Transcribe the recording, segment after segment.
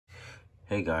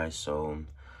Hey guys, so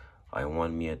I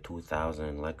won me a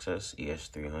 2000 Lexus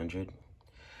ES300.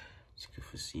 As you can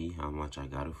see how much I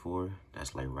got it for.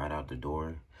 That's like right out the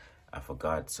door. I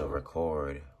forgot to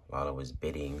record while I was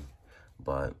bidding,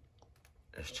 but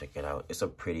let's check it out. It's a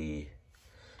pretty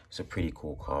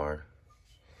cool car.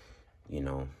 You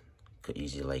know, could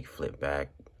easily like flip back.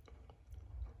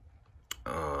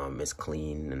 It's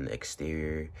clean in the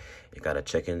exterior. It got a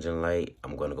check engine light.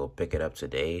 I'm gonna go pick it up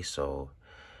today, so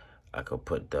I could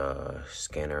put the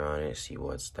scanner on it, see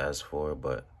what that's for.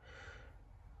 But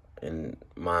in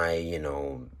my,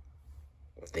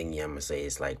 thingy, I'm gonna say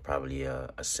it's like probably a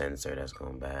sensor that's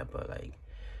going bad. But like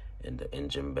in the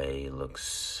engine bay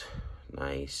looks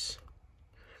nice.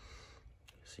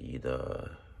 See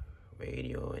the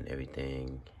radio and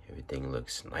everything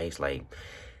looks nice. Like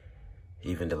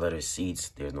even the leather seats,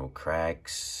 there's no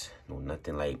cracks, no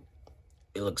nothing. Like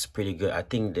it looks pretty good. I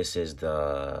think this is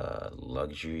the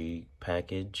luxury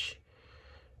package.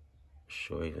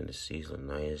 Sure, even the seats look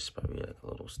nice. Probably like a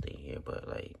little stain here, but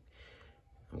like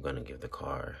I'm gonna give the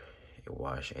car a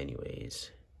wash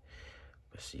anyways.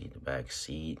 But see, the back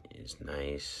seat is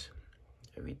nice,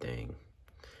 everything.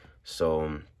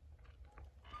 So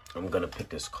I'm gonna pick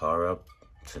this car up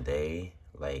today.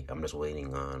 Like I'm just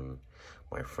waiting on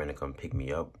my friend to come pick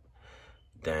me up.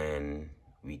 Then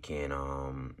we can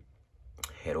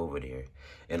head over there.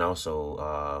 And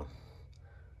also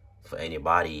for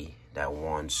anybody that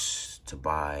wants to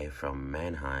buy from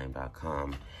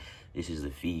Manheim.com, this is the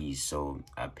fees. So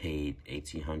I paid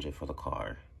 $1,800 for the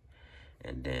car,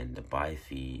 and then the buy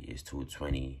fee is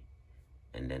 $220,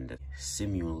 and then the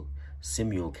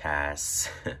simulcast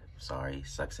sorry,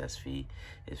 success fee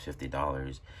is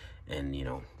 $50, and it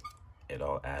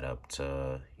all add up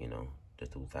to the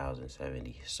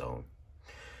 $2,070. So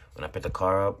when I pick the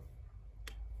car up,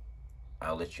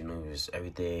 I'll let you know if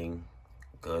everything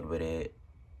good with it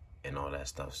and all that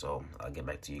stuff. So I'll get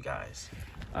back to you guys.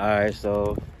 All right,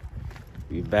 so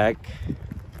we back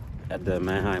at the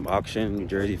Manheim auction. New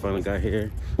Jersey finally got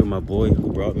here with my boy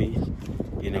who brought me,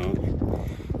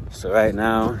 So right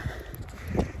now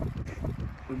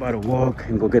we're about to walk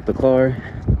and go get the car.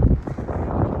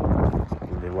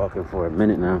 We've been walking for a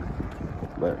minute now,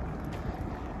 but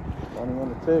only on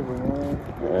the table, man.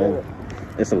 Right.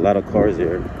 There's a lot of cars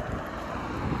here.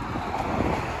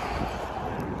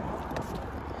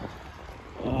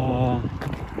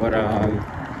 But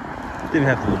didn't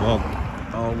have to walk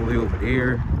all the way over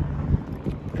there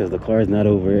because the car's not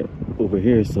over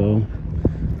here. So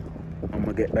I'm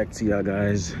gonna get back to y'all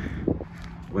guys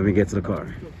when we get to the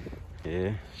car.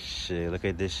 Yeah, shit. Look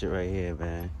at this shit right here,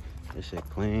 man. This shit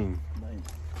clean. Nice.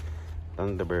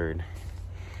 Thunderbird.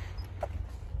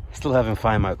 Still haven't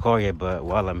found my car yet, but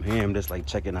while I'm here, I'm just like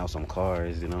checking out some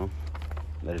cars, not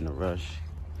in a rush.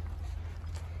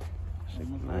 Shit,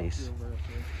 nice.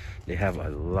 They have a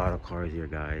lot of cars here,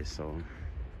 guys, so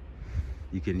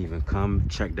you can even come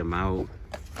check them out.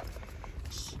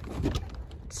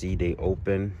 See, they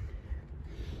open.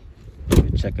 You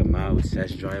can check them out,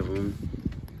 test drive them.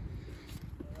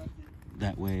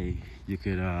 That way you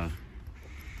could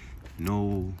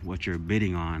know what you're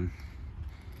bidding on.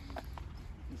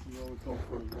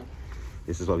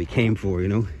 This is what we came for,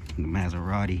 the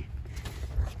Maserati.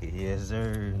 Yes,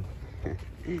 sir.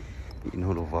 You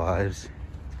know the vibes.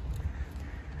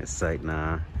 It's like,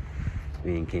 nah,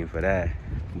 we ain't came for that.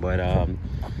 But I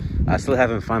still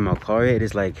haven't found my car yet.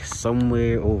 It's like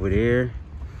somewhere over there.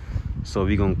 So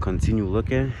we're gonna continue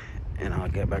looking and I'll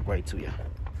get back right to you.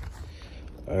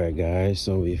 All right, guys,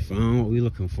 so we found what we're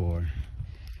looking for.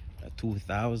 A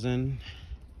 2000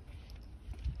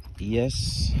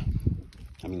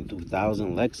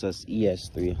 2000 Lexus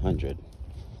ES300.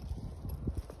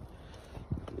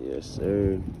 Yes,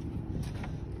 sir.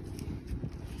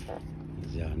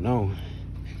 As y'all know,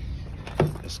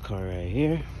 this car right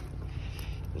here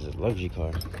is a luxury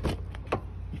car.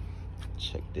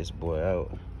 Check this boy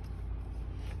out.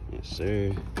 Yes,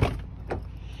 sir.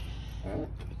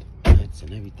 Lights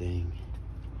and everything.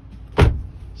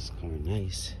 This car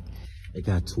nice. It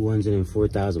got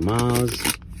 204,000 miles.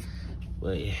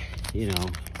 But I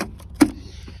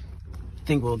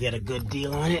think we'll get a good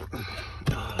deal on it.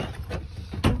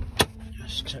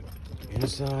 Just check the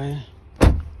inside.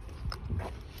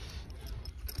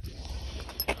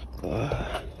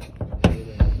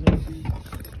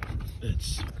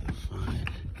 Let's find.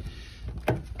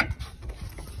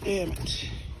 Damn it.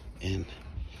 And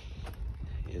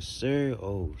yes, sir.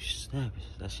 Oh snap!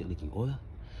 Is that shit leaking oil?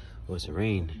 Oh, it's a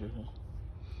rain.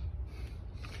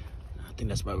 I think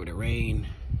that's probably the rain.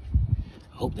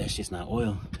 I hope that shit's not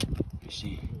oil. Let's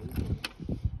see.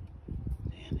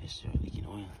 Damn, this shit leaking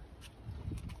oil.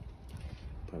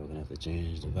 Probably gonna have to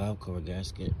change the valve cover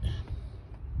gasket.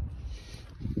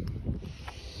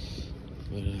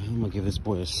 But I'm gonna give this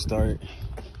boy a start.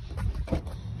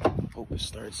 Hope it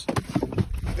starts.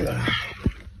 Yeah,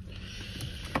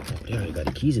 I got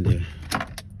the keys in there.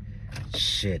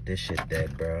 Shit, this shit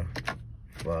dead, bro.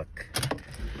 Fuck.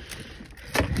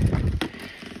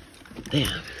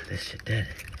 Damn, this shit dead.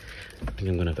 I think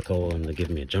I'm gonna have to call him to give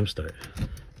me a jump start.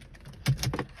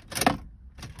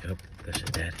 Yep, that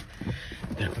shit dead.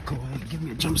 Gonna have to call him to give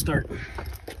me a jump start.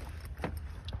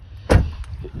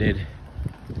 It did.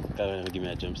 Gotta give me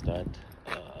a jump start.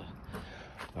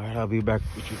 Alright, I'll be back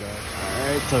with you guys.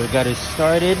 Alright, so we got it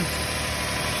started.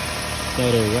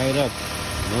 Started right up.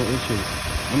 No issues.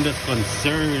 I'm just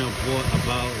concerned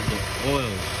about the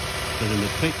oil. Because in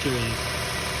the pictures,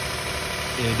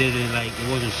 it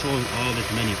wasn't showing all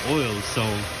this many oils. So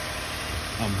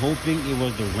I'm hoping it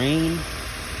was the rain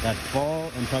that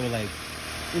fall and probably like,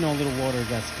 you know, a little water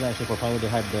got splashed up, or probably they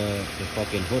had the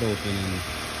fucking hood open and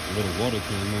a little water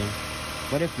came in.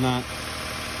 But if not,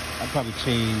 I'd probably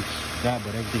change that,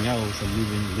 but everything else I'm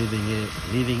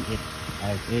leaving it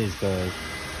as is, because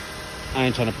I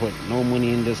ain't trying to put no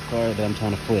money in this car that I'm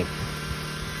trying to flip.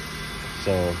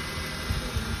 So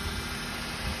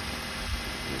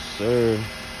yes sir,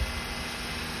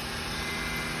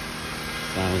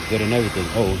 sounds good and everything.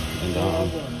 Oh, and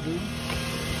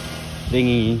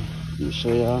thingy, let me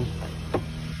show y'all.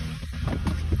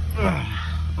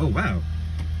 Oh wow,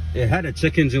 it had a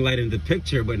check engine light in the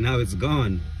picture, but now it's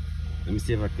gone. Let me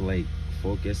see if I can like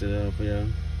focus it up for y'all.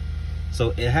 So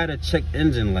it had a check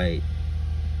engine light,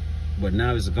 but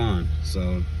now it's gone.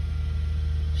 So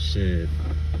shit.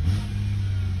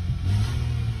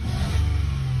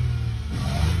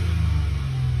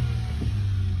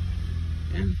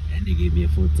 And they gave me a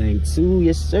full tank too.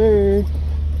 Yes sir.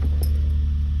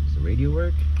 Does the radio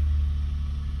work?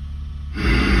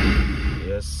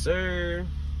 Yes sir.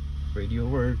 Radio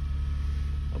work.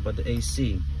 How about the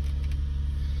AC?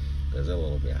 It's a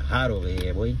little bit hot over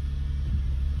here, boy.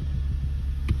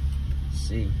 Let's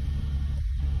see.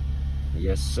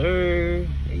 Yes, sir.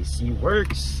 AC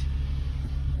works.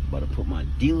 About to put my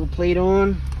dealer plate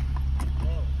on.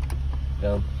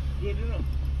 Yo.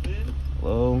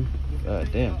 Hello.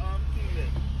 God damn.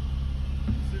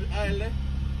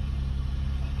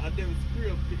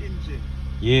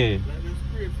 Yeah.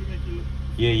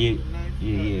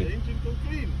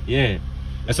 Yeah.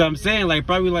 That's what I'm saying. Like,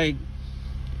 probably like,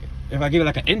 if I give it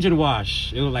like an engine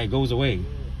wash, it like goes away.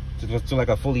 To like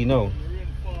a fully no.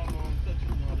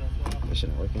 That shit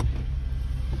not working.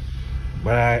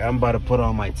 But I'm about to put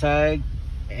on my tag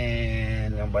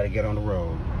and I'm about to get on the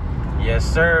road. Yes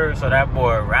sir, so that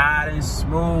boy riding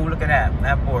smooth. Look at that,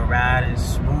 that boy riding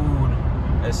smooth.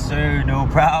 Yes sir, no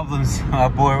problems. My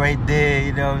boy right there,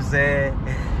 you know what I'm saying?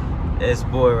 This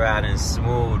boy riding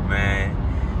smooth, man.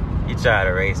 He tried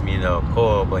to race me into a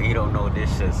core, but he don't know this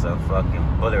shit's a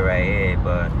fucking bullet right here.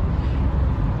 But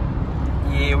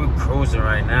yeah, we're cruising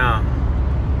right now,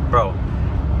 bro.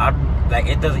 Like,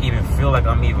 it doesn't even feel like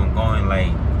I'm even going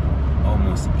like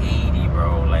almost 80,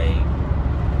 bro. Like,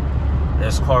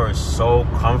 this car is so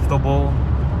comfortable.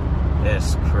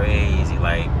 It's crazy.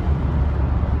 Like,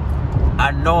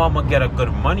 I know I'm gonna get a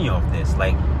good money off this.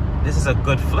 Like, this is a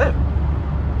good flip.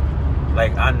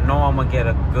 Like, I know I'm gonna get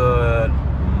a good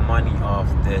money off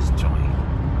this joint.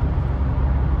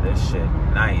 This shit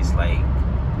nice. Like,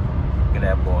 look at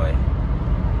that boy.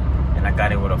 And I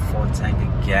got it with a full tank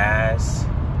of gas.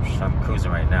 I'm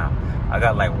cruising right now. I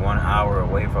got like 1 hour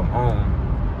away from home,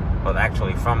 but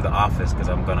actually from the office, because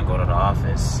I'm gonna go to the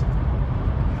office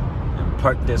and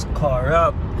park this car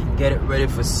up and get it ready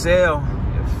for sale.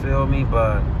 You feel me?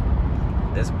 But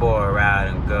this boy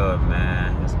riding good,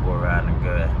 man. This boy riding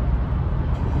good.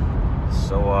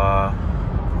 So I'll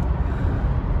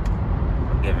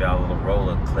give y'all a little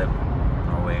roller clip on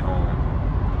our way home.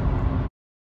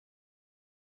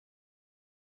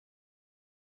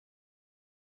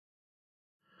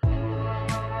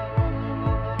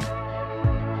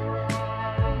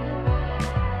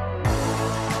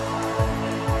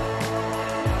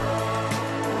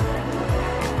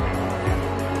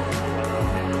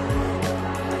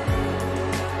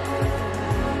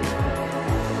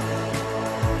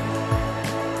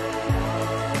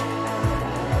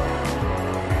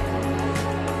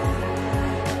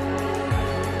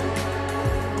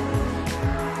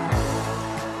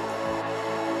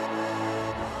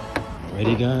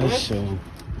 Ready, guys? So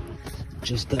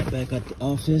just got back at the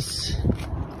office.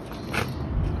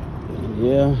 And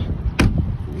yeah,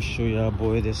 let me show y'all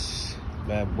boy this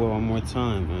bad boy one more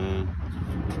time, man.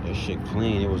 That shit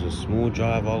clean. It was a smooth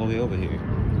drive all the way over here.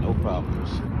 No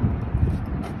problems.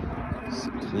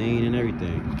 clean and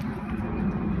everything.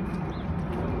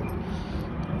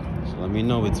 So let me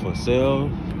know, it's for sale.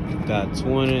 Got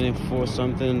 204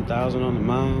 something thousand on the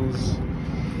miles.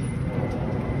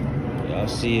 Y'all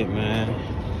see it, man.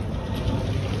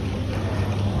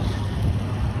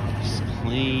 It's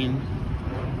clean,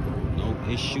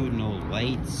 no issue, no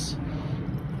lights.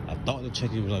 I thought the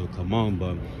checking light would come on,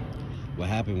 but what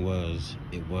happened was,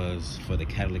 it was for the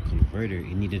catalytic converter.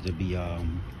 It needed to be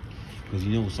because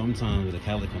you know sometimes with a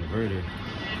catalytic converter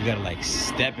you gotta like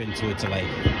step into it to like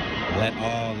let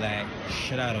all that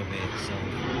shit out of it. So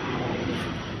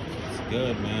it's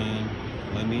good, man.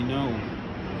 Let me know.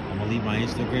 I'm gonna leave my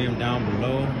Instagram down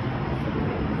below.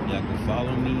 Y'all can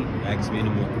follow me, ask me any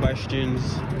more questions.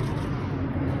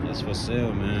 It's for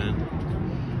sale, man.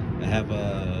 I have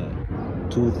a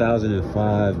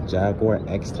 2005 Jaguar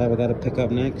X-Type I gotta pick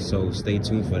up next, so stay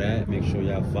tuned for that. Make sure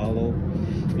y'all follow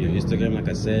me on Instagram, like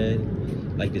I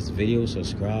said. Like this video,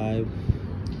 subscribe.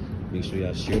 Make sure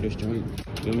y'all share this joint.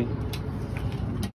 Feel me?